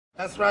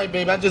That's right,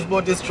 baby. I just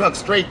bought this truck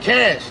straight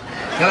cash.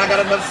 And I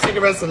got enough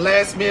cigarettes to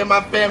last me and my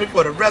family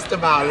for the rest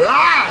of our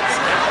lives.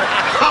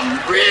 I'm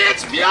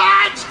rich,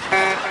 biatch!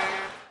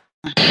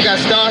 We got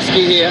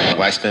Starsky here.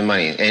 Why spend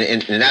money?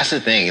 And that's the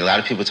thing. A lot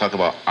of people talk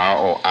about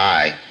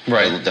ROI.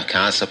 Right. The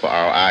concept of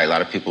ROI. A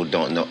lot of people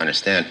don't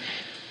understand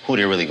who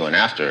they're really going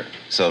after.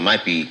 So it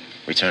might be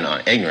return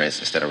on ignorance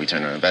instead of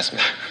return on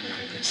investment.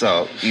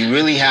 So you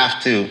really have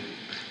to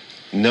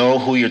know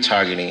who you're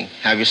targeting,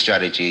 have your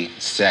strategy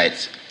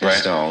set in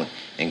stone,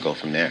 and go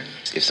from there.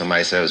 If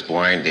somebody says it's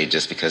boring, they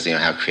just because they don't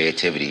have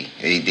creativity.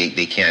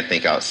 They can't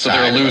think outside. So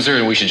they're a loser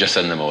and we should just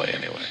send them away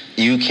anyway.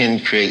 You can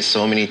create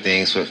so many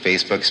things with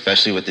Facebook,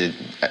 especially with the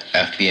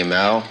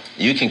FBML.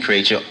 You can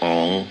create your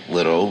own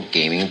little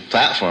gaming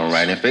platform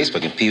right in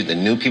Facebook. And the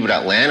new people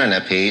that land on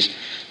that page,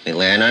 they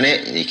land on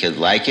it, they can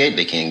like it,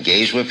 they can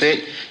engage with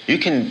it. You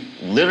can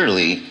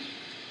literally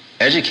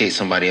educate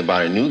somebody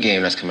about a new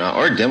game that's coming out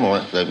or a demo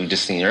that we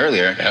just seen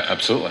earlier. Yeah,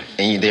 absolutely.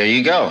 And there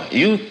you go.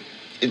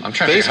 I'm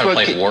trying to figure out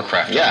how to play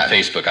Warcraft on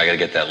Facebook. I got to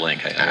get that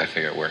link. I got to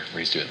figure out where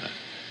he's doing that.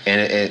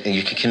 And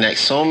you can connect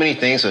so many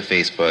things with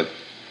Facebook.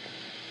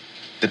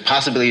 The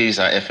possibilities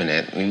are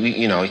infinite.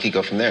 You could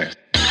go from there.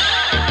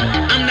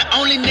 I'm the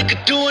only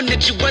nigga doing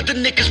it. You other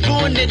niggas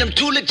ruin it. I'm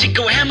too legit.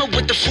 Go hammer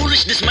with the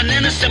foolishness. My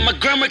nana said my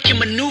grandma can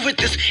maneuver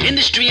this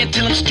industry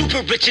until I'm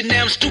stupid rich, and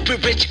now I'm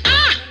stupid rich.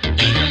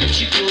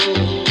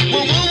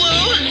 Whoa, whoa, whoa.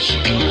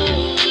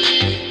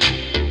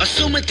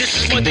 Assuming this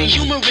is more than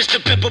humorous. The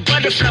pepper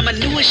butterfly, my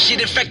newest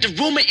shit. In fact, the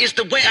rumor is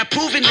the way I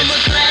prove it. I'm a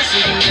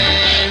classic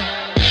man.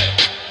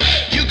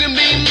 You can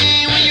be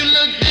me when you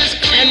look this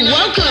clean. And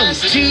welcome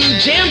to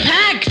Jam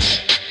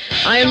Packed.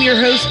 I am your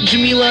host,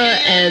 Jamila,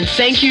 and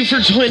thank you for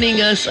joining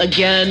us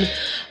again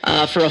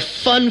for a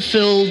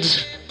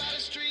fun-filled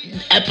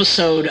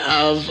episode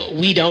of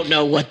We Don't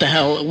Know What the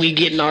Hell We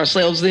Getting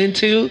Ourselves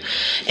Into.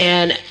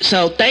 And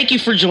so thank you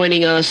for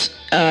joining us.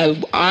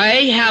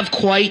 I have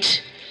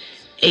quite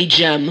a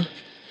gem,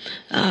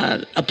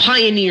 a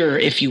pioneer,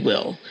 if you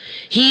will.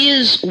 He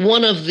is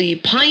one of the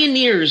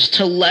pioneers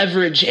to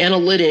leverage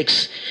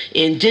analytics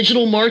in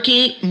digital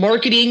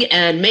marketing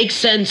and make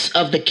sense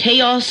of the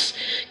chaos,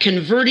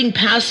 converting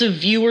passive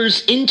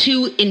viewers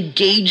into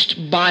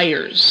engaged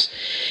buyers.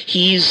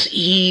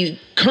 He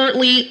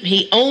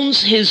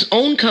owns his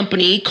own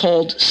company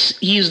called,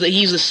 he's the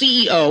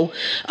CEO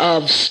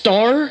of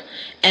Star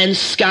and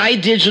Sky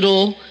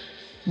Digital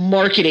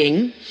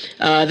Marketing.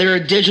 They're a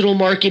digital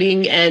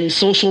marketing and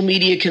social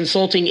media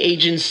consulting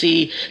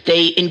agency.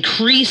 They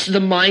increase the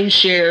mind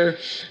share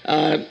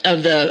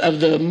of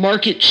the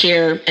market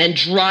share and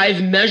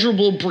drive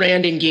measurable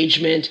brand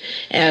engagement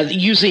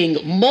using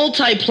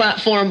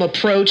multi-platform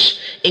approach,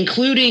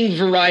 including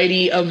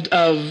variety of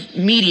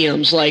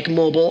mediums like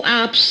mobile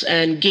apps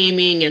and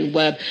gaming and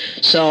web.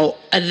 So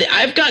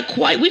we've got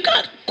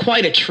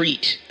quite a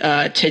treat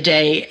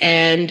today,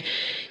 and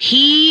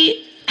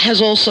he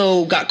has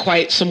also got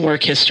quite some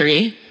work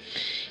history.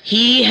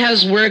 He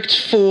has worked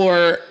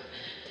for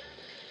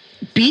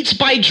Beats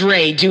by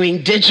Dre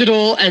doing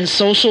digital and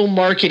social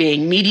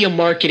marketing, media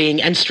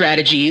marketing, and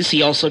strategies.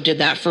 He also did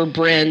that for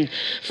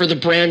the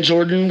brand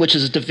Jordan, which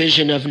is a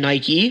division of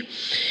Nike.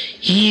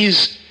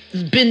 He's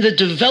been the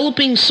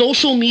developing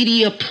social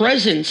media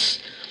presence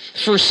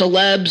for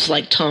celebs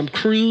like Tom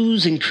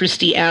Cruise and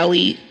Kirstie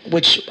Alley,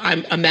 which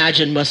I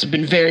imagine must have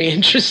been very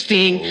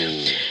interesting.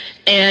 Ooh.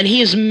 And he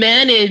has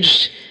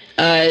managed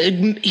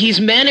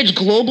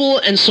global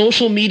and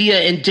social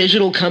media and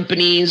digital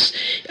companies.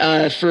 He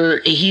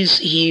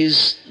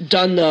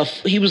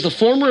was the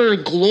former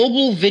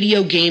global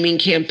video gaming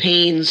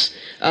campaigns.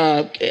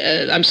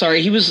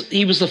 He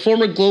was the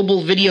former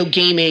global video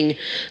gaming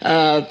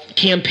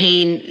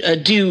campaign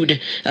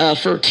dude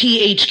for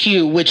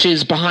THQ, which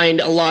is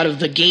behind a lot of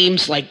the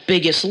games like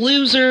Biggest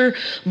Loser,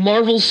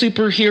 Marvel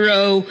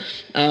Superhero,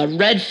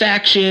 Red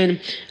Faction,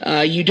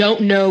 You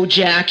Don't Know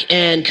Jack,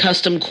 and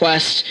Custom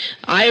Quest.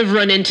 I have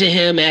run into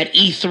him at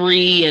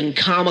E3 and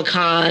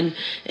Comic-Con,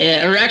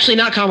 or actually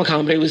not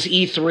Comic-Con, but it was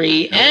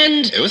E3.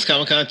 And it was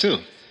Comic-Con too.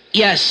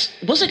 Yes.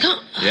 Was it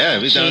Yeah,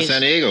 it was down in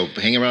San Diego,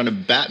 hanging around the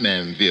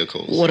Batman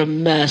vehicles. What a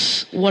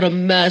mess.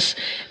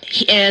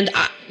 And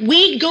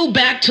we go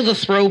back to the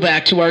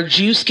throwback to our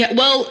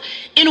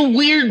in a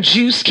weird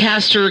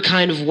Juicecaster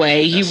kind of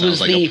way. That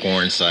sounds like a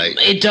porn site.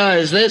 It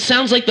does. That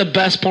sounds like the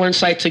best porn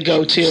site to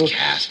go to.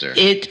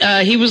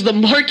 Juicecaster. He was the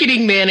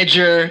marketing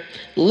manager.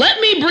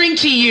 Let me bring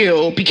to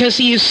you, because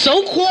he is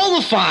so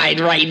qualified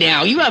right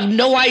now. You have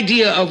no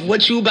idea of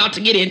what you're about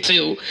to get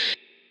into.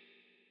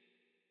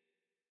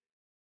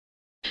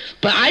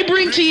 But I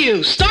bring to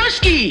you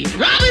Starsky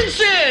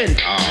Robinson.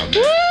 Thank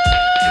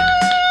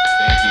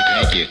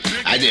you.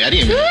 I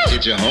didn't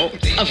did your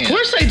homework. Of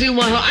course I do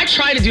my homework. I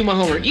try to do my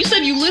homework. You said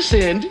you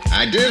listened.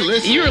 I did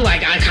listen. You were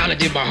like, I kind of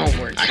did my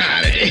homework. I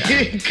kind of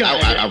did.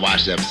 I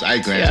watched the episodes. I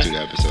glanced through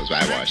the episodes,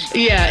 but I watched.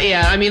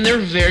 Yeah. I mean, they're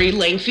very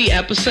lengthy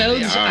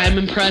episodes. I'm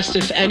impressed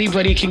if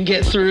anybody can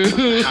get through.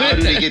 How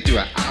do they get through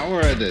an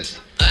hour of this?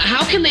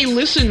 How can they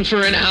listen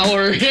for an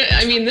hour?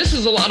 I mean, this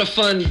is a lot of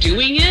fun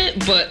doing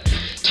it, but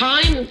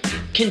time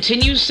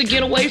continues to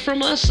get away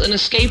from us and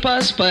escape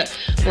us, but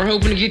we're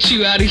hoping to get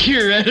you out of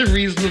here at a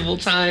reasonable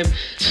time.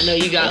 I know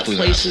you got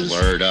places.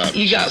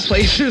 You got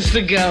places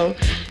to go.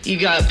 You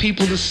got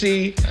people to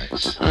see.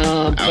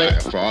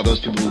 But for all those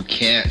people who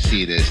can't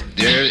see this,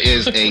 there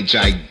is a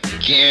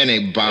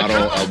gigantic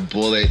bottle of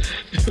Bullet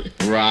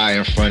Rye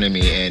in front of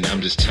me, and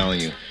I'm just telling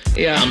you.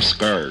 Yeah, I'm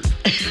scared.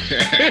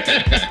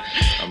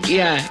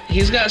 Yeah,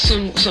 he's got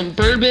some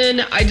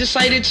bourbon. I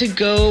decided to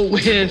go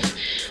with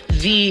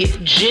the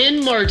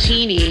gin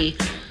martini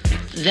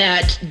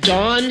that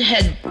Dawn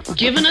had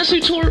given us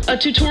a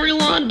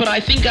tutorial on, but I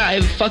think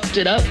I fucked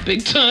it up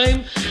big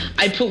time.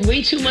 I put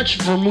way too much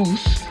vermouth.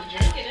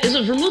 Is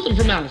it vermouth or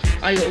vermouth?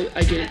 I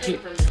get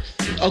it.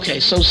 Okay,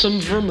 so some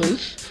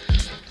vermouth.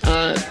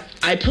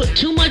 I put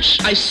too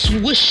much. I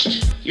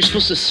swished. You're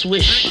supposed to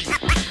swish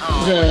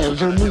the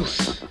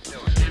vermouth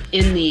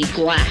in the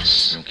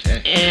glass.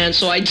 Okay. And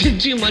so I did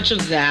too much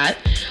of that.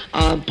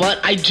 But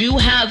I do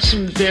have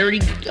some very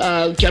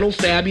ghetto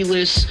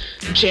fabulous,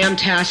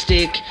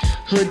 jam-tastic,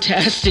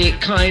 hood-tastic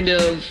kind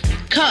of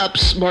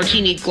cups,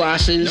 martini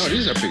glasses. No,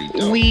 these are pretty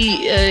dope.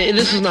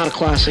 This is not a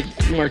classic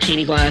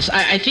martini glass.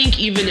 I think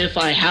even if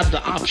I have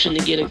the option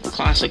to get a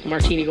classic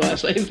martini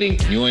glass, I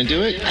think... You want to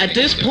do it? At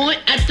this point...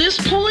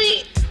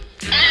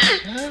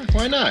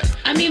 Why not?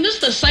 I mean, this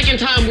is the second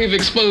time we've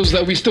exposed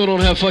that we still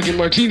don't have fucking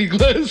martini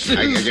glasses.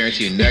 I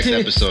guarantee you, next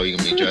episode, you're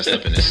going to be dressed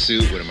up in a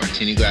suit with a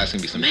martini glass.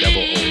 It's going to be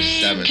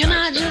some 007 Can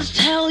I just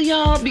tell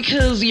y'all,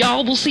 because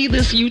y'all will see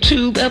this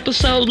YouTube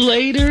episode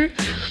later.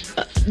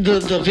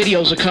 The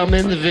videos are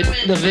coming.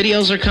 The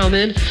videos are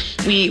coming.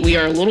 We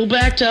are a little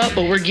backed up,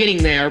 but we're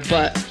getting there.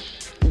 But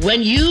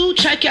when you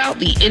check out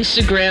the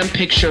Instagram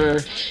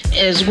picture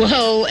as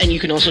well, and you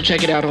can also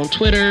check it out on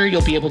Twitter,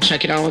 you'll be able to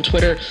check it out on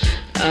Twitter,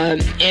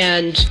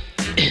 and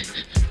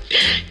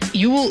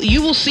you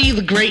will see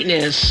the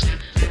greatness.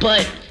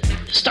 But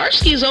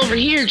Starsky is over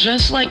here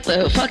just like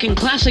the fucking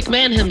classic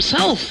man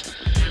himself.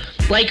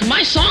 Like,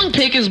 my song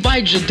pick is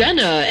by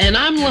Jidenna, and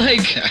I'm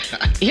like,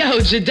 yo,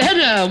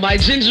 Jidenna, my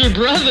ginger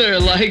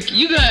brother, like,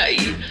 you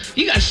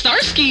got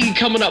Starsky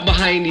coming up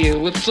behind you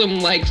with some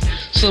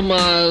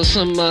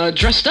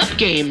dressed up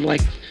game.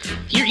 Like,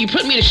 you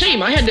put me to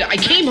shame. I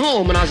came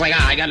home and I was like,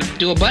 I gotta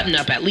do a button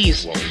up at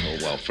least.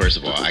 Well, first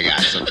of all, I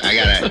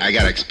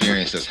gotta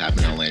experience this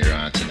happening later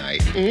on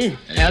tonight.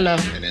 Hello.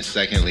 And then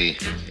secondly,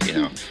 you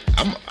know,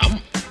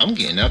 I'm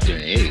getting up there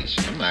in age.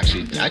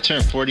 I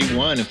turned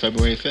 41 on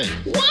February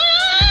 5th. What?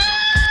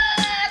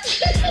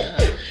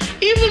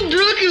 Even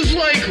Brooke is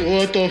like,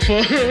 what the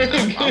fuck?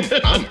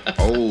 I'm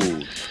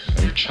old.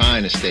 I'm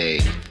trying to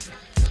stay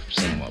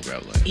somewhat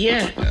relevant.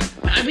 Yeah.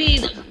 I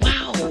mean,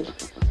 wow.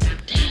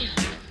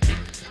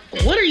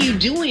 Damn. What are you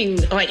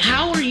doing? Like,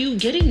 how are you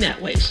getting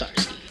that way,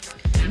 Starsky?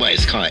 What?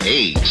 It's called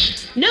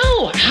age.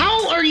 No.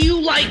 How are you,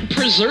 like,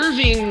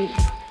 preserving...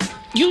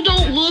 You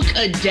don't look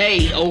a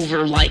day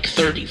over, like,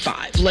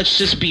 35. Let's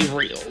just be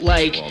real.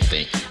 Like, well,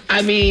 thank you.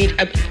 I mean,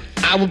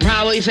 I would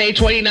probably say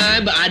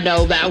 29, but I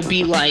know that would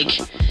be, like,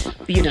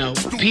 you know,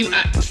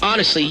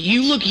 honestly,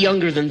 you look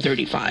younger than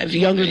 35,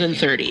 younger than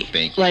 30.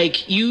 Thank you.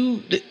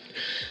 Like,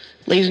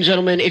 ladies and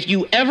gentlemen, if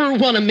you ever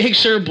want to make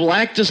sure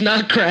black does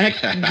not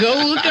crack,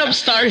 go look up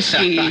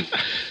Starsky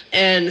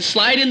and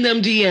slide in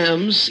them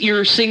DMs.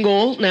 You're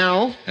single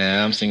now.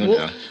 Yeah, I'm single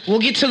now. We'll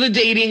get to the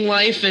dating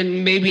life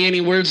and maybe any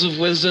words of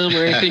wisdom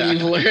or anything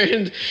you've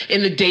learned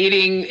in the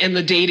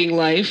dating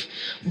life.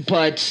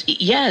 But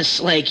yes,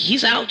 like,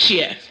 he's out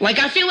here. Like,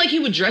 I feel like he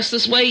would dress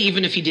this way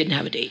even if he didn't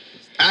have a date.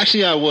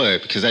 Actually, I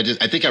would, because I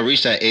think I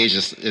reached that age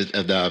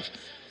of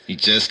you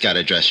just got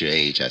to dress your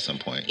age at some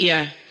point.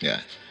 Yeah.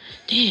 Yeah.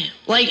 Damn.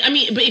 Like, I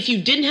mean, but if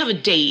you didn't have a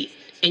date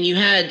and you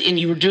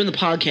were doing the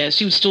podcast,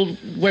 you would still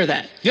wear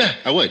that. Yeah,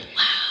 I would.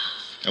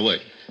 Wow. I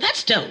would.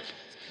 That's dope.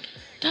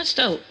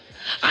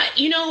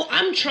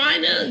 I'm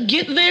trying to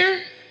get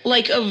there,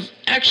 like, of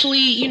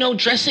actually,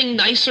 dressing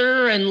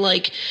nicer and,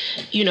 like,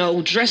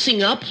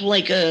 dressing up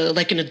like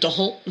an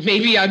adult.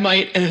 Maybe I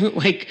might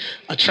like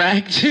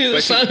attract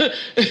some.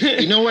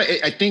 You know what?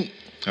 I think.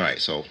 All right.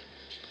 So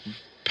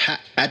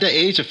at the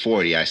age of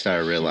 40, I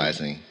started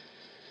realizing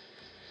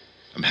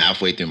I'm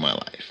halfway through my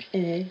life.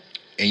 Mm-hmm.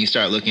 And you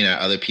start looking at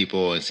other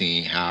people and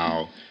seeing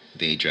how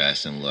they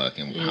dress and look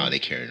and how they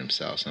carry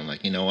themselves. And I'm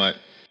like, you know what?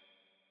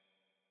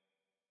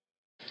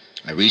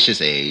 I reached this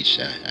age.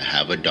 I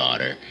have a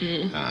daughter.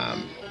 Mm-hmm.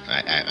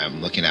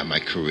 I'm looking at my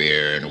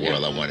career and the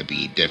world I want to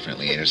be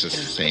differently. And it's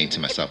just saying to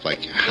myself,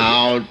 like,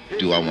 how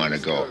do I want to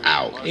go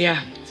out?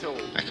 Yeah.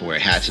 I can wear a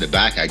hat to the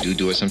back. I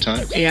do it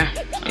sometimes. Yeah.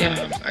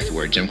 I can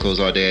wear gym clothes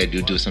all day. I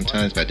do it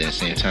sometimes. But at the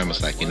same time,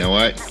 it's like, you know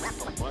what?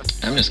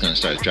 I'm just going to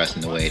start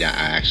dressing the way that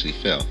I actually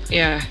feel.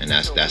 Yeah. And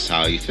that's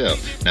how you feel.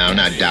 Now, I'm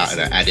not doubting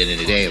that at the end of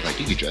the day, like,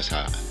 you can dress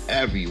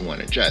however you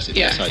want to dress. If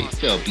that's how you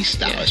feel, be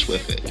stylish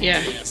with it.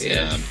 Yeah.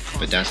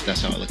 But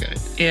that's how I look at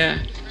it. Yeah.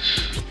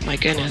 My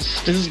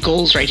goodness. This is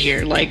goals right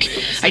here. Like,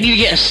 I need to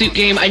get a suit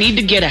game. I need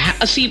to get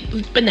a seat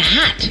in the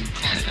hat.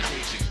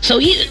 So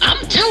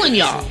I'm telling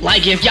y'all,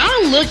 like, if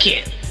y'all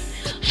looking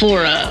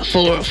for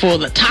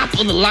the top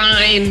of the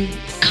line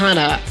kind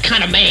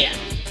of man.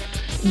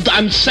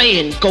 I'm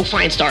saying go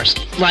find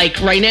Starsky. Like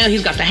right now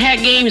he's got the hat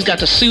game, he's got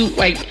the suit.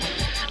 Like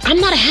I'm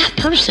not a hat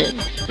person.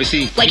 But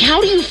see, like how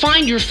do you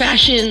find your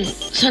fashion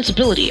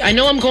sensibility? I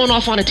know I'm going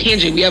off on a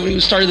tangent. We haven't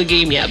even started the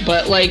game yet,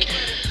 but like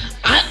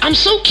I'm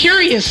so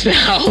curious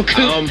now.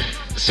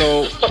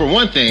 So for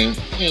one thing,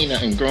 ain't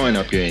nothing growing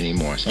up here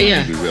anymore. So I'm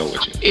gonna be real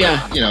with you.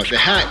 Yeah. You know, the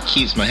hat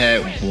keeps my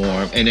head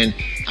warm, and then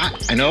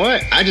I know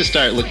what? I just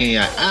started looking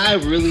at. I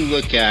really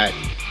look at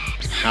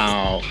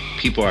how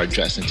people are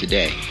dressing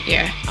today.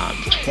 Yeah.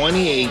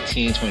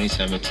 2018,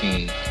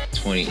 2017,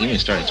 even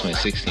starting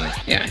 2016.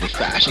 Yeah. The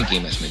fashion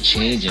game has been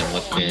changing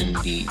within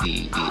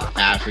the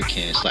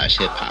African /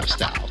 hip hop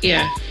style.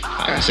 Yeah.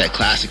 It's that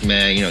classic,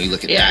 man. You know, you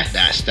look at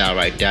that style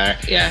right there.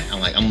 Yeah.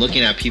 I'm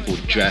looking at people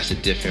dress a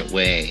different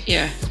way.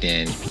 Yeah.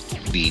 Than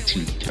the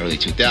early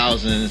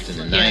 2000s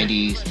and the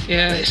 90s.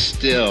 Yeah.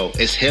 But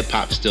it's hip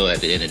hop still at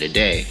the end of the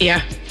day.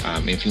 Yeah.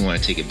 If you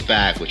want to take it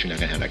back, which we're not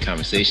going to have that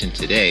conversation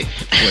today,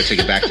 we want to take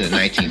it back to the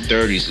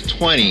 1930s, the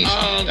 20s,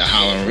 the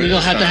Harlem Renaissance. We're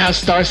going to have to have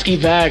Starsky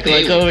back,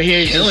 like over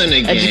here. Killing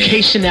the game.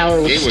 Education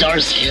hour with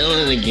Starsky. They were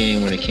killing the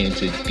game when it came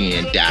to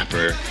being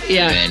dapper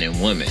men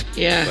and women.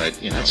 Yeah,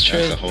 but you know, that's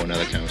a whole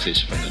other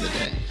conversation for another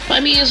day. I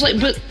mean, it's like,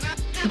 but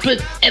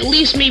at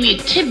least maybe a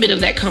tidbit of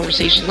that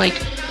conversation. Like,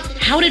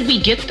 how did we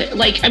get there?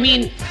 Like, I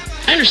mean,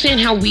 I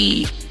understand how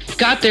we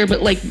got there,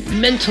 but like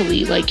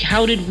mentally, like,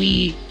 how did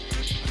we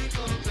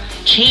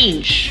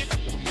change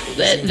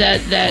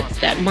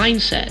that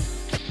mindset?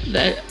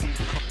 That,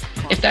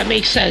 if that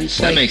makes sense.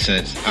 That makes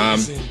sense.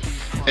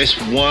 It's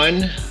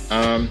one.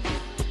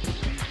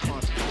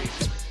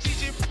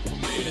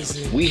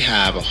 We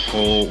have a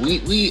whole.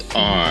 We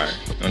are.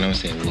 And I'm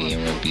saying we,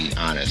 and we'll be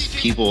honest.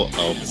 People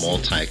of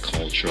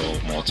multicultural,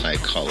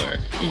 multicolor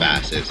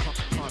facets.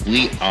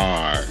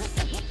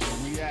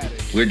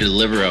 We're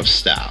deliverer of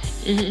style.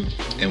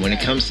 Mm-hmm. And when it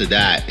comes to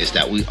that, it's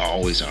that we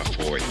always are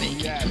forward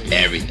thinking from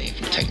everything,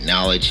 from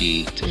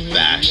technology to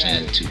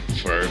fashion to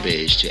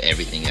verbiage to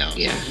everything else.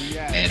 Yeah.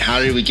 And how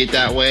did we get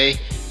that way?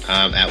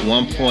 At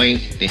one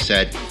point, they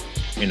said,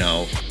 you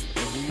know,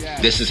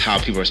 this is how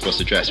people are supposed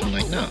to dress. I'm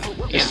like, no,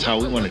 this is how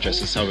we want to dress.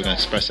 This is how we're going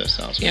to express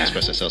ourselves. We're going to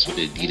express ourselves with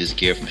the Adidas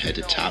gear from head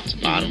to top to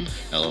bottom,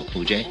 LL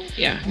Cool J.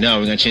 Yeah. No,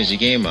 we're going to change the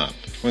game up.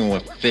 We're going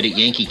to wear fitted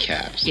Yankee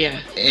caps. Yeah.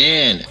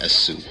 And a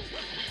suit.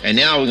 And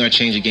now we're going to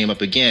change the game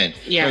up again.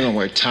 Yeah. We're going to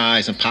wear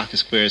ties and pocket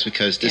squares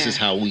because this is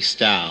how we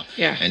style.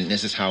 Yeah. And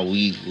this is how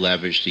we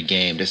leverage the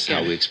game. This is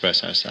how we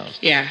express ourselves.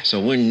 Yeah. So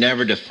we're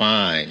never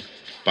defined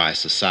by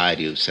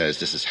society who says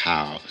this is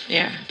how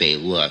they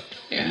look.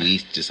 Yeah. We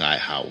decide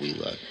how we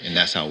look. And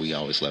that's how we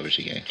always leverage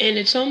the game. And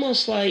it's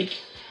almost like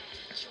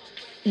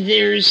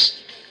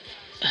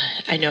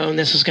I know, and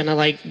this is going to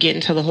like get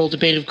into the whole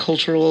debate of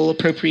cultural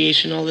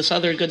appropriation, all this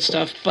other good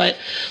stuff, but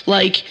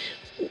like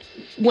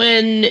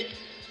when...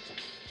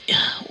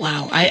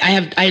 Wow,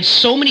 I had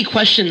so many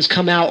questions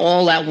come out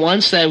all at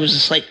once that I was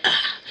just like,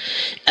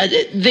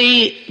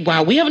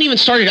 we haven't even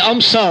started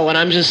and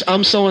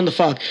I'm so in the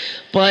fuck.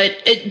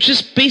 But it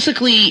just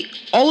basically,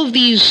 all of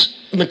these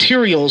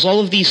materials, all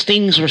of these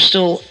things were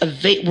still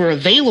were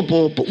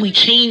available, but we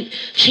changed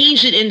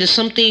it into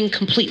something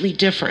completely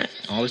different.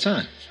 All the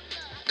time.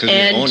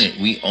 Because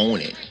we own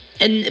it.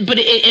 And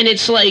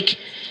it's like,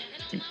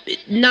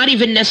 not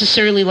even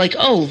necessarily like,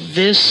 oh,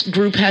 this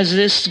group has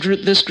this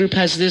group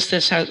has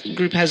this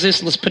group has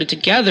this, let's put it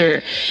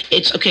together.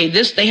 It's okay,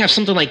 they have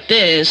something like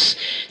this,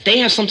 they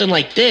have something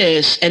like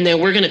this, and then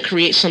we're going to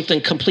create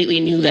something completely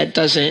new that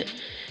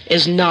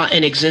is not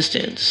in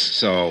existence.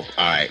 So, all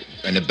right,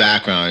 in the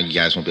background, you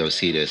guys won't be able to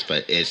see this,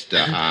 but it's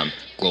the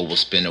Global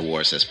Spin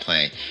Awards that's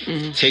playing.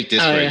 Mm-hmm. Take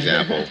this for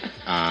example.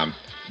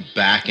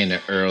 Back in the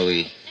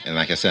early... And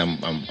like I said,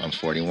 I'm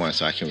 41,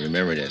 so I can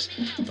remember this.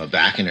 But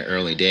back in the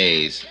early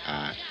days,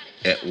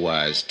 it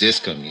was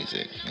disco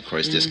music. Of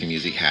course, disco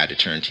music had the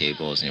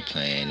turntables and you're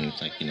playing,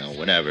 like, you know,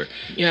 whatever.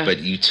 Yeah. But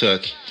you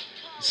took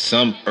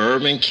some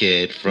urban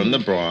kid from the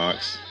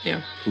Bronx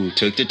who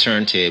took the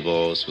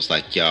turntables, was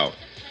like, yo,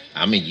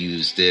 I'm going to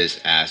use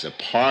this as a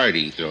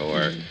party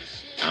thrower.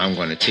 I'm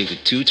going to take the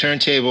two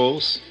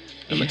turntables.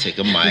 I'm going to take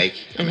a mic.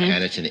 I'm going to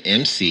hand it to the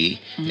MC.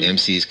 The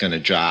MC is going to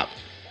drop...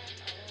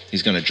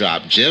 He's going to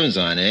drop gems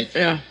on it.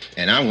 Yeah.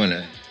 And I'm going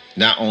to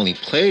not only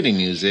play the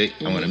music,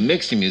 I'm going to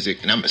mix the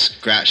music, and I'm going to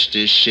scratch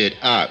this shit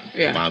up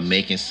by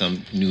making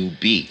some new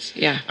beats.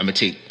 Yeah. I'm going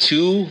to take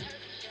two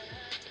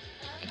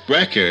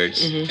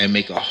records and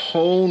make a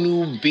whole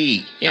new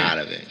beat out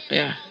of it.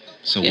 Yeah.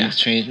 So we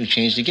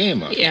changed the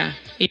game up. Yeah.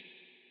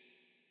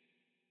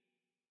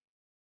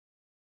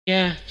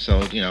 Yeah.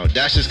 So, you know,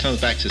 that just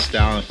comes back to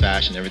style and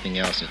fashion, everything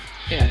else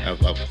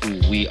of who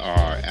we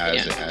are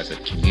as a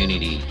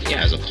community,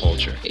 as a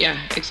culture. Yeah,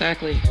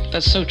 exactly.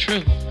 That's so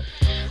true.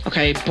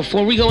 Okay,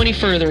 before we go any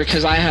further,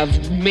 because I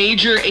have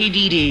major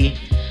ADD,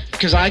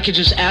 because I could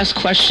just ask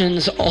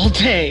questions all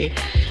day.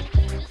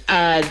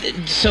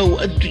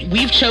 So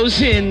you've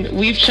chosen,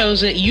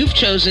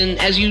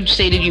 as you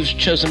stated, you've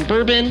chosen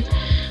bourbon.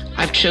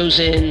 I've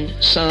chosen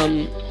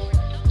some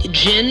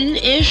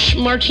gin-ish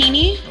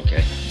martini.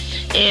 Okay.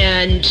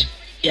 And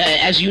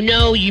as you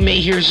know, you may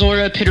hear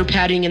Zora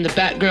pitter-patting in the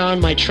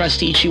background, my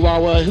trusty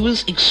Chihuahua, who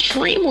was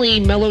extremely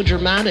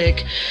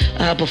melodramatic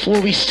before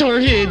we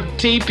started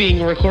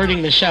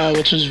recording the show,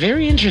 which was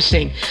very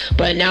interesting.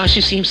 But now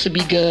she seems to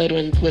be good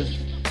with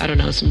I don't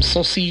know, some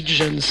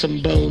sausage and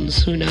some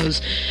bones, who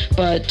knows.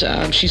 But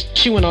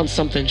she went on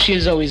something. She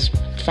is always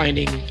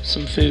finding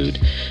some food,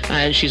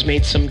 and she's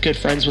made some good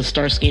friends with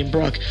Starsky and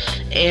Brooke.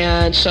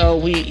 And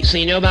so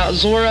you know about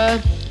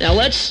Zora. Now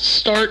let's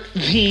start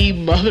the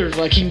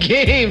motherfucking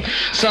game.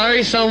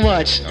 Sorry so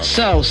much.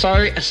 So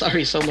sorry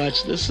so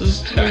much. This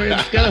is where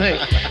it's going.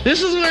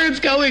 This is where it's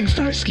going,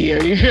 Starsky.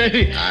 Are you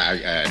ready?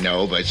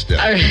 No, but still.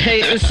 All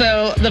right.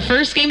 So the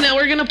first game that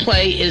we're gonna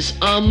play is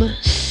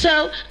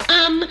so.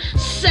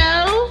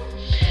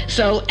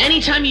 So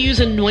anytime you use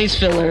a noise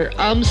filler,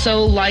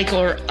 so, like,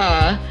 or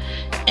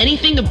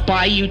anything to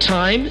buy you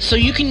time. So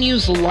you can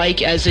use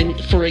like as in,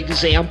 for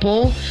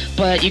example,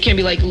 but you can't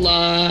be like,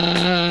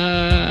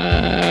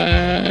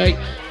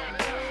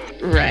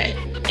 right.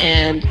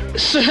 And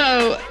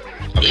so,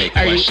 okay,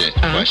 question.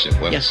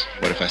 Yes.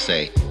 What if I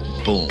say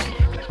boom?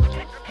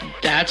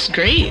 That's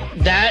great.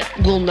 That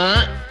will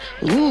not.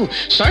 Ooh,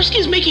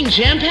 Starsky's making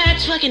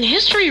Jam-Pack's fucking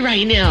history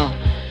right now.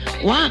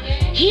 Wow,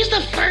 he's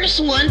the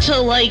first one to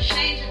like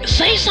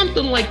say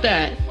something like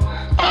that.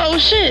 Oh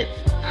shit.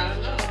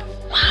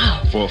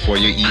 Wow. For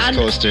your East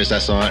Coasters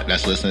that's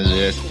listening to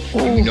this,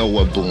 you know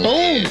what boom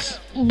is.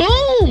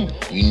 Boom.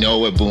 You know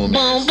what boom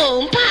is.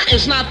 Boom.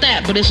 It's not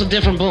that, but it's a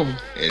different boom.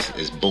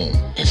 It's boom.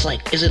 It's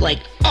like, is it like,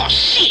 oh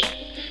shit?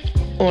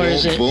 Or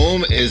is it?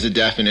 Boom is the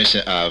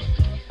definition of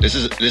this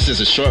is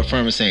a short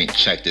form of saying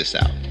check this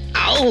out.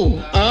 Oh.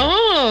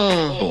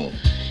 Boom.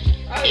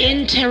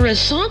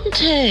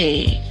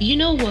 Interessante. You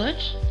know what?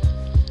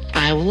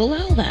 I will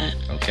allow that.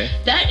 Okay.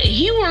 That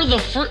you are the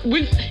first.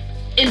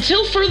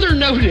 Until further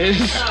notice,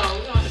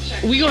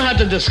 we gonna have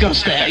to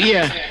discuss that.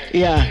 Yeah.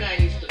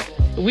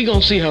 We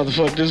gonna see how the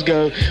fuck this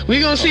goes. We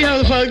gonna see how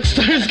the fuck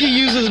Starsky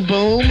uses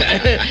boom,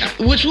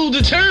 which will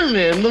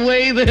determine the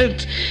way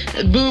that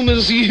boom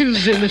is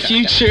used in the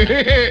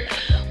future.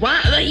 Wow,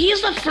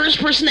 he's the first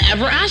person to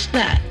ever ask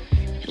that.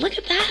 Look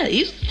at that.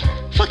 He's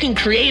fucking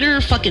creator,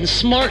 fucking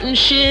smart and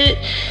shit.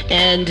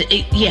 And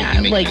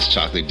you make this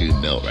chocolate dude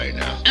melt right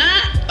now.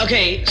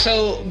 Okay,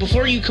 so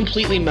before you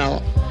completely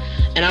melt,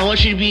 and I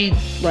want you to be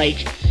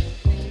like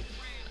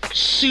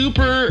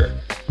super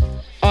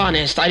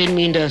honest. I didn't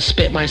mean to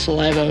spit my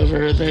saliva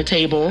over the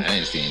table. I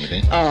didn't see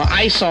anything.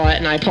 I saw it,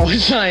 and I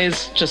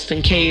apologize just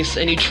in case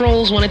any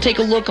trolls want to take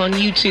a look on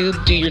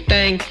YouTube. Do your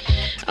thing.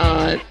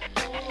 But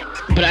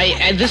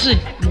this is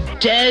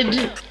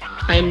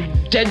I'm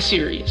dead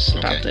serious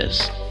about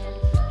this.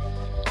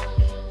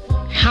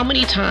 How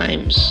many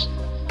times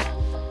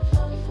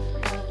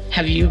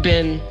have you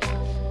been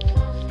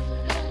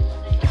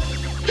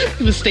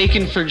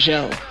mistaken for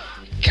Joe?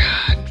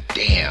 God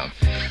damn.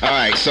 All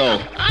right, so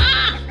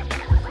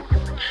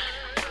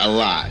a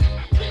lot.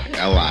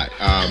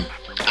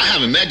 I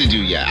haven't met the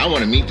dude yet. I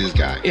want to meet this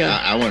guy.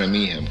 Yeah. I want to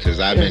meet him because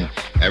I've been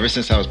ever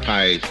since I was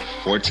probably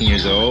 14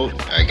 years old.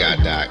 I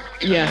got that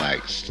kind of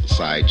like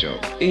side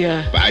joke.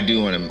 Yeah. But I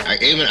do want to.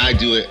 I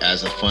do it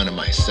as a fun of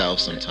myself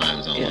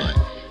sometimes online.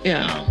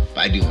 Yeah.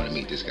 But I do want to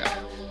meet this guy.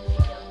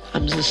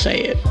 I'm just gonna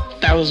say it.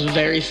 That was a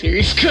very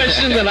serious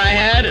question that I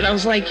had, and I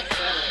was like,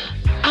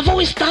 I've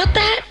always thought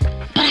that,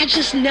 but I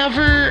just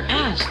never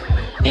asked.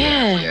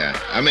 Yeah.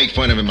 I make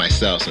fun of it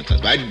myself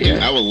sometimes. But I do.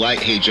 I would like,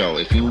 hey Joe,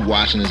 if you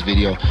watching this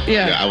video,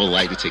 I would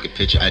like to take a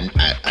picture. I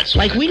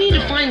like we need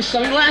to find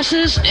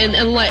sunglasses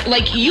and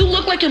like you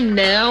look like him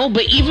now,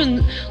 but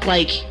even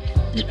like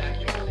I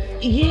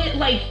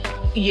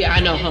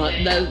know, huh?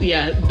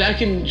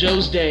 Back in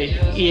Joe's day.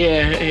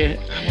 Yeah.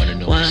 I want to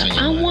know.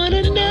 I want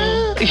to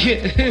know.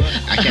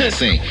 I can't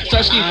sing.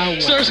 Starsky,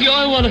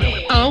 I want to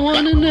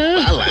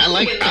know. I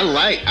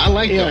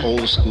like the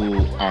old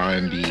school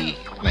R&B.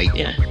 Like,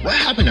 what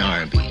happened to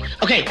R&B?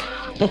 Okay,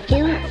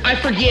 before I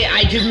forget,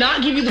 I did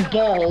not give you the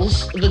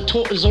balls,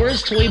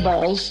 Zora's toy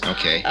balls.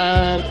 Okay.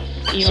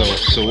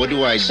 So what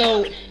do I?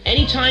 So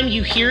anytime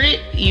you hear it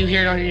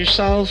on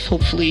yourself.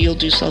 Hopefully you'll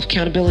do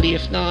self-accountability.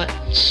 If not,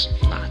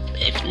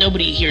 if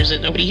nobody hears it,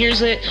 nobody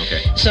hears it.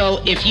 Okay. So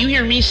if you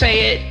hear me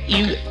say it,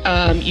 you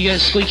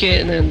guys squeak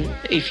it, and then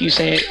if you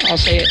say it, I'll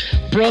say it.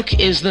 Brooke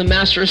is the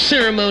master of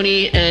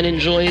ceremony and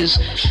enjoys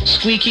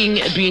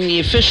squeaking, being the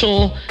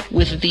official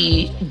with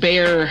the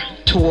bear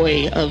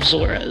toy of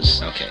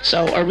Zora's. Okay.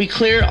 So are we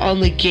clear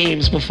on the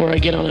games before I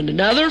get on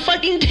another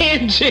fucking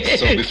tangent?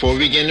 So before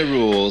we get into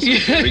rules,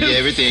 before we get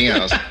everything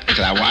else,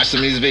 because I watched some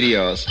of these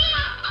videos.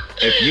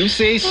 If you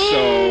say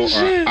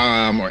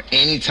or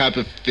any type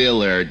of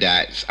filler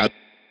that's other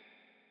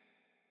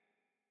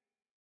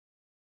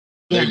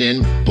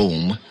than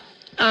boom,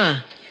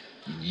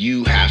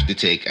 you have to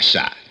take a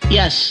shot.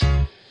 Yes.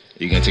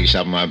 You gonna take a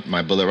shot of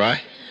my Bullet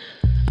Rye?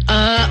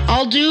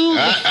 I'll do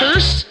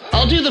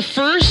the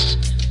first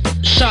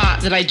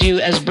shot that I do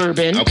as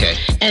bourbon. Okay.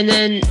 And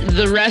then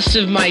the rest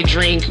of my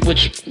drink,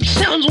 which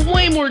sounds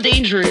way more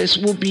dangerous,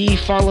 will be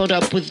followed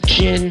up with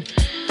gin,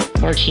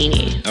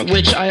 martini,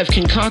 which I have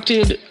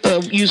concocted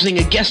using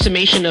a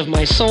guesstimation of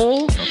my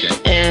soul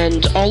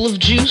and olive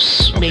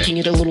juice, making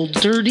it a little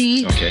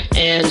dirty,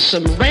 and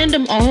some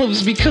random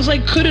olives because I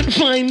couldn't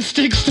find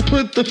sticks to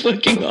put the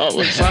fucking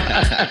olives on.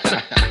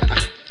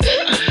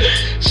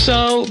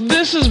 So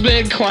this has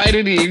been quite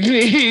an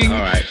evening. All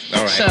right.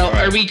 So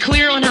are we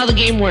clear on how the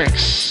game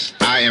works?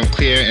 I am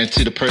clear, and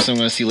to the person I'm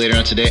going to see later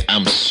on today,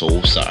 I'm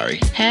so sorry.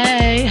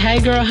 Hey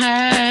girl,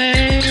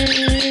 hey.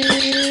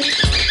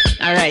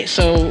 All right,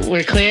 so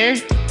we're clear,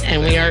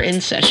 and we are in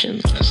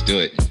session. Let's do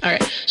it. All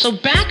right, so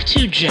back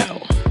to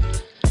Joe.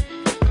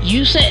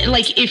 You said,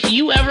 like, if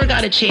you ever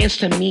got a chance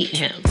to meet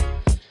him,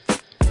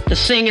 the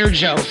singer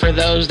Joe, for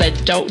those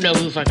that don't know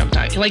who the fuck I'm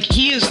talking, like,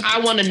 he is, I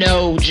want to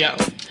know Joe.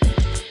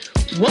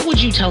 What would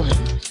you tell him?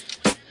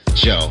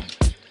 Joe,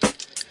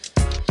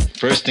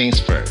 first things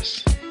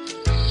first.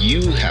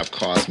 You have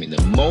caused me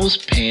the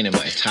most pain in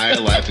my entire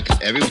life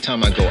because every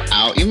time I go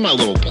out, even my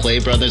little play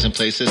brothers and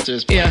play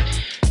sisters,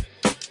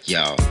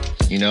 yo,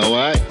 you know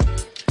what,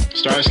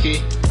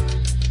 Starsky?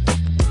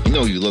 You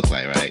know who you look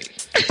like, right?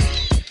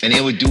 And they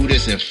would do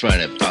this in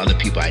front of other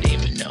people I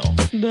didn't even know.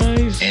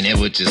 Nice. And it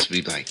would just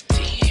be like,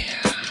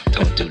 damn,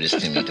 don't do this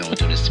to me. Don't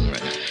do this to me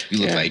right now. You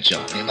look like Joe.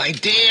 And they're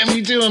like, damn,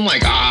 you do. I'm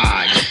like,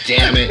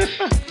 damn it.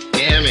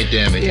 Damn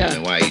it. Yeah.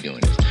 Why are you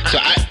doing this? So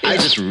I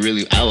just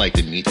really, I like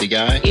to meet the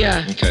guy.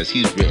 Yeah. Because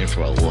he's written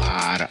for a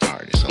lot of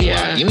artists. A lot.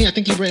 I mean, I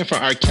think he's written for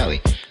R. Kelly.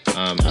 So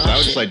I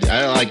was just like,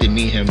 I like to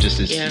meet him just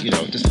as, you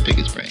know, just to pick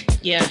his brain.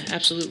 Yeah,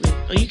 absolutely.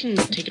 Oh, you can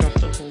take it off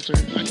the holder.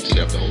 I can take it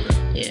off the holder.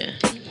 Yeah.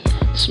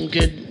 Some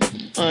good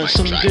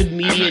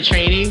media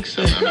training.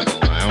 So. I'm not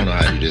gonna lie. I don't know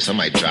how to do this. I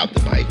might drop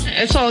the mic.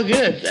 It's all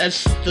good.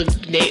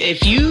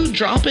 If you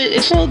drop it,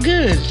 it's all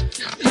good.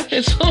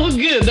 It's all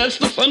good. That's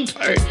the fun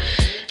part.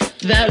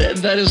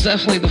 That is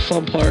definitely the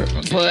fun part.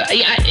 Okay. But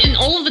in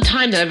all of the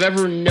time that I've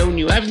ever known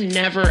you, I've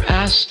never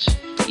asked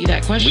you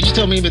that question. But you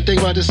told me you've been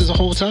thinking about this the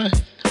whole time.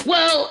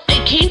 Well,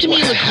 it came to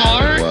me in the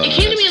car. It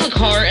came to me in the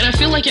car, and I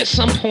feel like at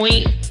some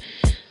point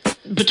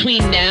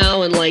between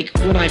now and like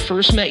when I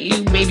first met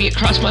you, maybe it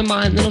crossed my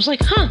mind. Then I was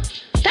like,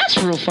 that's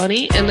real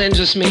funny. And then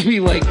just maybe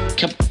like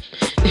kept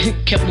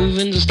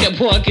moving, just kept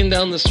walking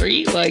down the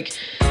street. Like,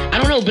 I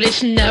don't know, but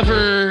it's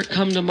never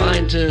come to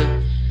mind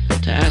to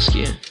ask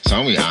you. So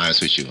I'm gonna be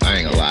honest with you. I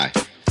ain't gonna lie.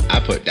 I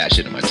put that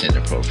shit in my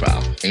Tinder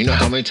profile. And you know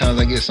how many times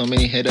I get so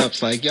many hit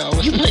ups like, yo,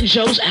 what's you put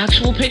Joe's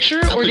actual picture?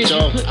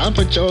 I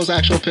put Joe's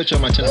actual picture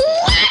on my Tinder.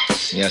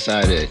 What? Yes,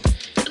 I did.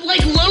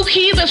 Like,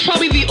 low-key, that's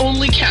probably the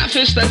only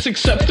catfish that's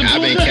acceptable.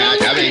 I've been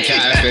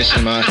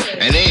catfishing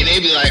and they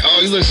be like, oh,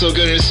 you look so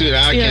good in the suit.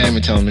 I can't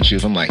even tell them the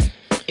truth. I'm like,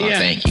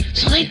 thank you.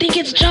 So they think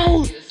it's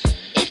Joe.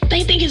 If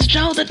they think it's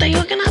Joe that they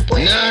hooking up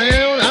with.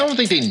 No, I don't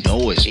think they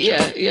know it's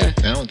Joe. Yeah.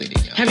 I don't think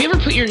they know. Have you ever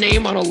put your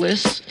name on a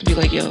list to be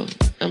like, yo,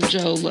 I'm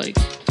Joe, like,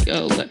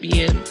 yo, let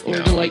me in?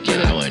 Or to like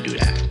get I wouldn't do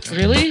that.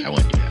 Really? I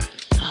wouldn't do that.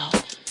 Oh.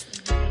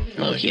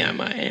 Low-key, I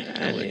might.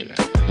 I wouldn't do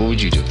that. What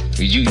would you do?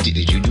 Did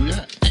you do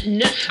that?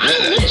 No, I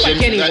don't look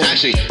like anyone.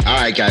 Actually, all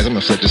right, guys, I'm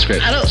gonna flip the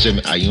script. Jim,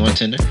 are you on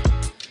Tinder?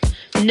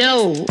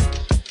 No.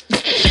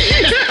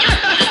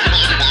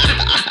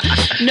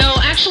 No,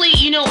 actually,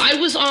 you know, I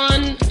was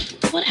on,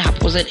 what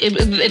app was it?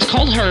 It's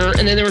called Her,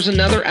 and then there was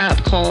another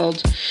app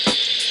called,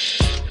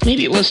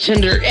 maybe it was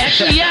Tinder.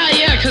 Actually,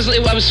 yeah, because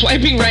I was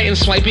swiping right and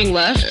swiping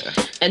left,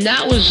 and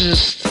that was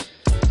just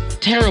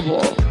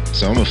terrible.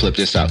 So I'm gonna flip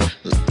this out.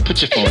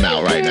 Put your phone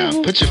out right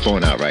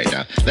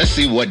now. Let's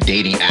see what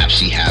dating app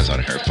she has on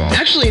her phone.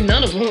 Actually,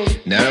 none of them.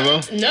 None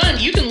of them? None.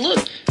 You can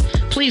look.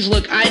 Please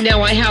look. I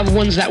have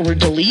ones that were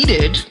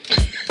deleted.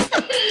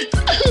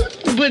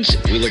 But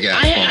we look at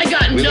I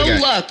got no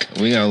luck.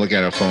 We're gonna look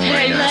at our phone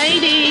right now. Hey,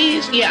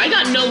 ladies. Yeah, I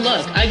got no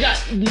luck. I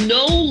got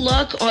no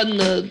luck on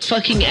the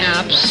fucking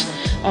apps,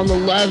 on the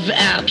love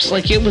apps.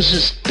 Like, it was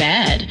just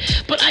bad.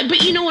 But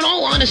you know, in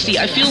all honesty,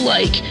 I feel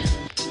like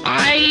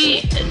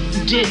I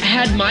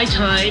had my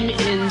time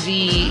in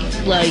the,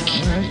 like...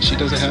 Alright, she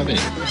doesn't have any.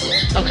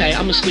 Okay,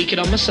 I'm gonna squeak it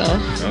on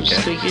myself. Okay.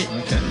 Squeak it.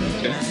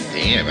 Okay.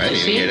 Damn, I didn't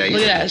See? hear that.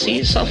 Look at that.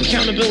 See?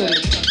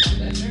 Self-accountability.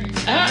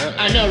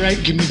 I know,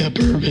 right? Give me that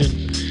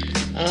bourbon.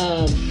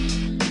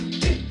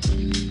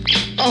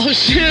 Oh,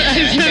 shit.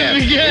 I said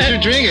it again.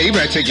 You're drinking. You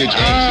better take your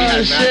drinks.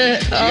 Oh,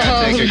 shit. You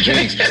gotta take your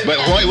drinks. But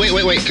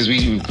wait. Because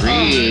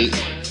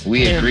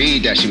we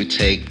agreed that she would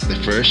take the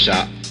first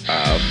shot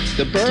of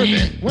the bourbon.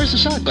 Damn. Where's the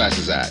shot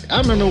glasses at?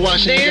 I remember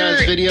watching you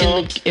guys'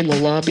 video. In the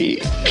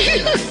lobby.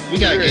 We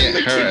gotta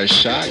get her a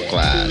shot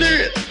glass.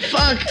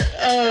 Fuck.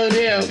 Oh,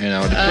 damn. You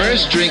know, the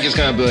first drink is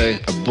gonna be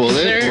a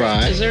bullet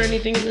rye. Is there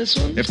anything in this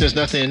one? If there's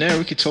nothing in there,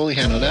 we could totally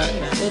handle that.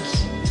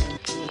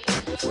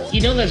 You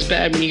know that's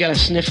bad when you gotta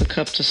sniff a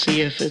cup to see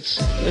if it's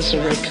a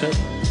red cup.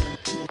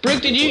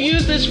 Brooke, did you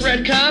use this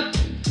red cup?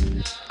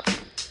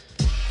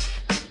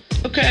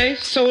 Okay,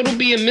 so it'll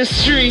be a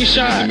mystery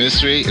shot. It's a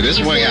mystery? This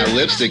one got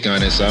lipstick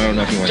on it, so I don't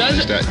know if you want to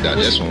use that.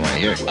 This one right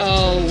here.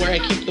 Oh, where I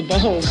keep the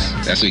balls.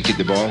 That's where you keep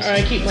the balls? Or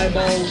I keep my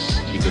balls.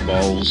 Keep the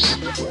balls.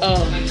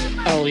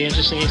 Oh, yeah,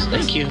 just in case.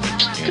 Thank you.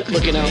 Good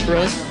looking out, bro.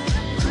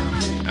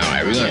 All right,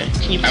 right, we're gonna.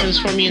 Can you pour this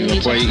for me in the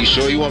meantime? You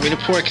sure you want me to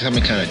pour? Because I've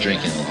been kind of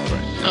drinking a little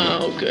bit.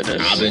 Oh,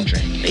 goodness. I've been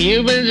drinking.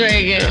 You've been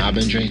drinking. I've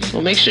been drinking.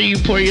 Well, make sure you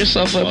pour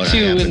yourself up,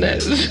 too. In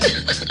that.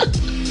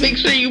 Make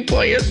sure you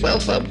pour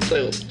yourself up,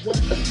 too.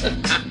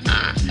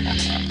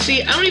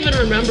 See, I don't even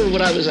remember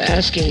what I was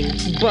asking,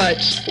 but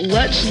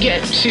let's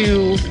get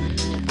to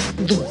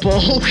the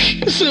bulk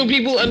so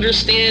people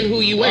understand who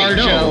you are,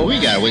 Joe.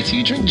 We gotta wait till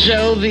you drink.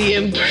 Joe, the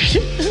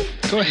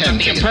Go ahead.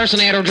 The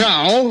impersonator,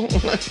 Joe.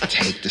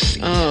 Take the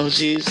seat. Oh,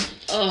 jeez.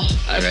 Oh,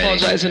 I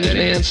apologize in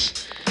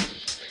advance.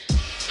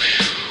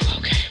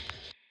 Okay.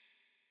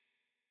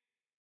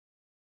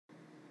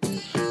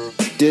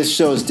 This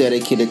show is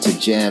dedicated to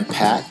Jam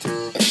Packed,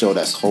 a show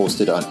that's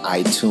hosted on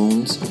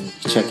iTunes.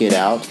 Check it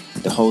out.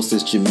 The host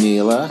is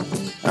Jamila.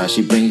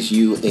 She brings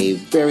you a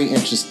very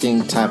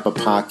interesting type of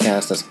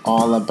podcast that's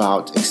all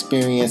about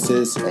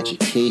experiences,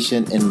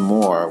 education, and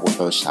more with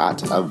a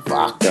shot of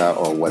vodka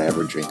or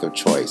whatever drink of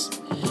choice.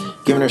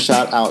 Giving a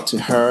shout out to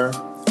her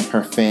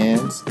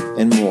fans,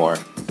 and more.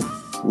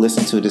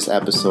 Listen to this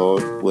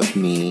episode with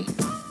me,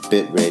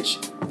 Bit Rich,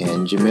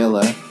 and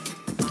Jamila,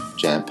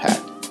 Jam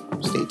Packed.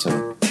 Stay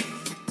tuned.